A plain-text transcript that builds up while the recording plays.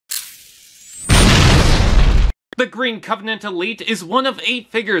The Green Covenant Elite is one of 8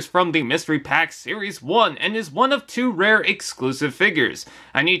 figures from the Mystery Pack Series 1 and is one of 2 rare exclusive figures.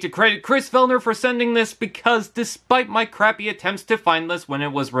 I need to credit Chris Fellner for sending this because despite my crappy attempts to find this when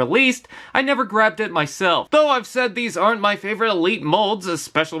it was released, I never grabbed it myself. Though I've said these aren't my favorite Elite molds,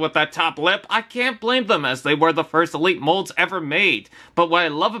 especially with that top lip, I can't blame them as they were the first Elite molds ever made. But what I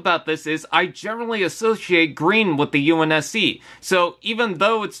love about this is I generally associate green with the UNSC, so even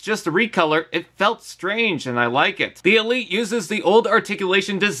though it's just a recolor, it felt strange and I like it. The Elite uses the old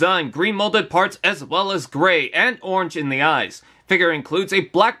articulation design, green molded parts as well as gray and orange in the eyes. Figure includes a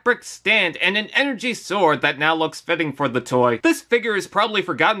black brick stand and an energy sword that now looks fitting for the toy. This figure is probably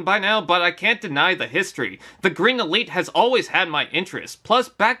forgotten by now, but I can't deny the history. The Green Elite has always had my interest, plus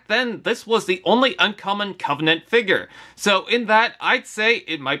back then this was the only uncommon Covenant figure. So in that, I'd say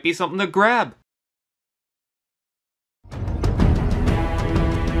it might be something to grab.